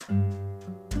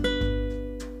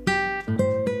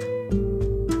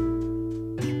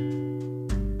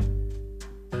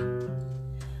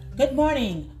Good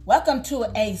morning. Welcome to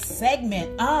a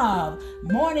segment of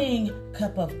Morning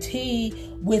Cup of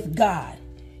Tea with God.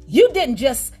 You didn't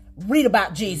just read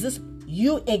about Jesus,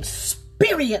 you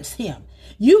experienced him.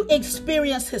 You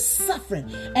experience his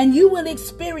suffering, and you will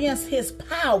experience his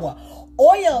power.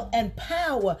 Oil and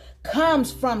power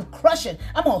comes from crushing.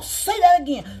 I'm going to say that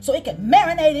again so it can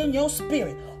marinate in your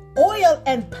spirit. Oil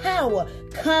and power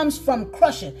comes from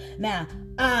crushing. Now,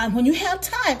 when you have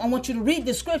time, I want you to read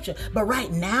the scripture. But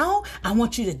right now, I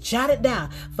want you to jot it down.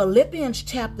 Philippians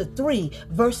chapter 3,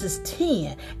 verses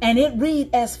 10. And it reads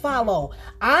as follows.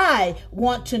 I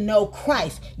want to know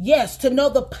Christ. Yes, to know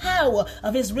the power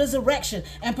of his resurrection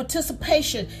and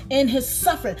participation in his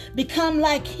suffering. Become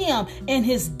like him in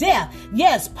his death.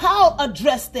 Yes, Paul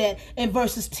addressed that in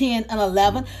verses 10 and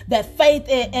 11. That faith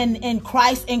in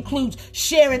Christ includes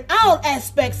sharing all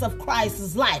aspects of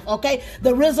Christ's life. Okay?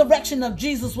 The resurrection of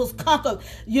Jesus was conquered,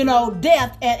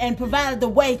 death and provided the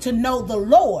way to know the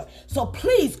Lord. So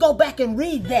please go back and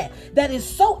read that. That is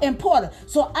so important.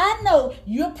 So I know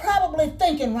you're probably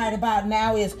thinking right about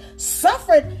now is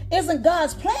suffering isn't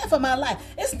God's plan for my life.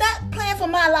 It's not plan for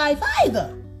my life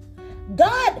either.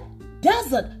 God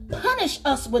doesn't punish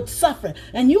us with suffering.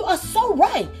 And you are so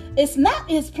right. It's not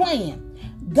his plan.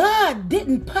 God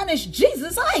didn't punish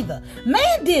Jesus either.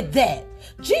 Man did that.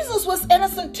 Jesus was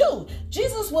innocent too.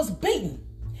 Jesus was beaten.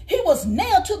 He was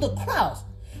nailed to the cross.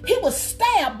 He was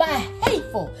stabbed by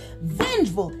hateful,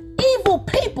 vengeful, evil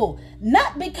people,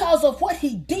 not because of what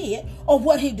he did or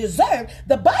what he deserved.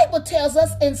 The Bible tells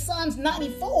us in Psalms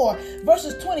 94,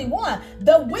 verses 21,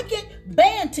 the wicked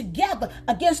band together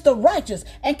against the righteous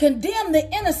and condemn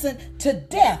the innocent to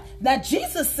death. Now,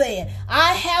 Jesus said,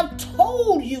 I have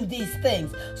told you these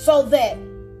things so that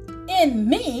in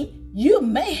me you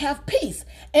may have peace.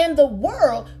 In the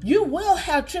world, you will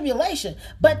have tribulation,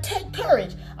 but take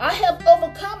courage. I have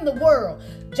overcome the world.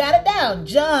 Jot it down.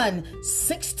 John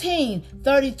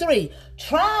 16:33.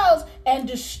 Trials and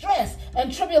distress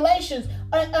and tribulations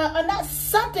are not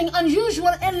something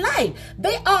unusual in life.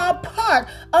 They are a part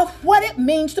of what it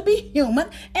means to be human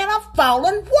in a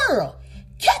fallen world.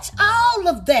 Catch all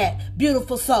of that,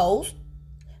 beautiful souls.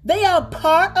 They are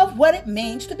part of what it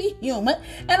means to be human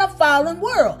in a fallen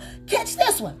world. Catch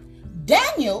this one.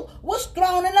 Daniel was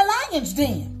thrown in the lion's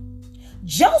den.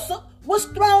 Joseph was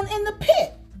thrown in the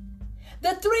pit.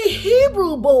 The 3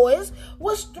 Hebrew boys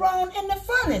was thrown in the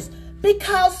furnace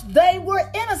because they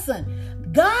were innocent.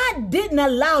 God didn't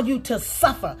allow you to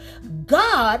suffer.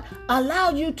 God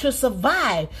allowed you to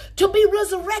survive, to be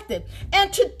resurrected,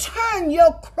 and to turn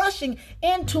your crushing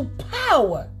into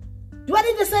power. Do I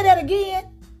need to say that again?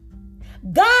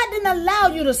 God didn't allow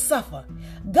you to suffer.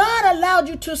 God allowed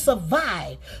you to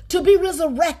survive, to be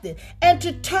resurrected, and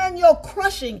to turn your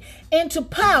crushing into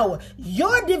power.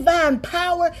 Your divine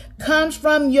power comes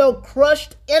from your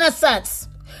crushed innocence.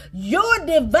 Your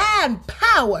divine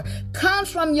power comes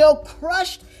from your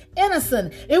crushed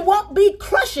innocence. It won't be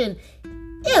crushing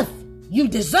if you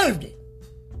deserved it.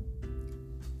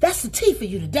 That's the tea for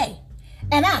you today.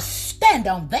 And I stand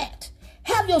on that.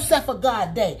 Have yourself a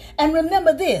God day. And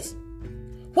remember this.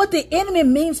 What the enemy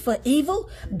means for evil,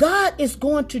 God is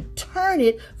going to turn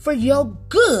it for your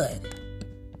good.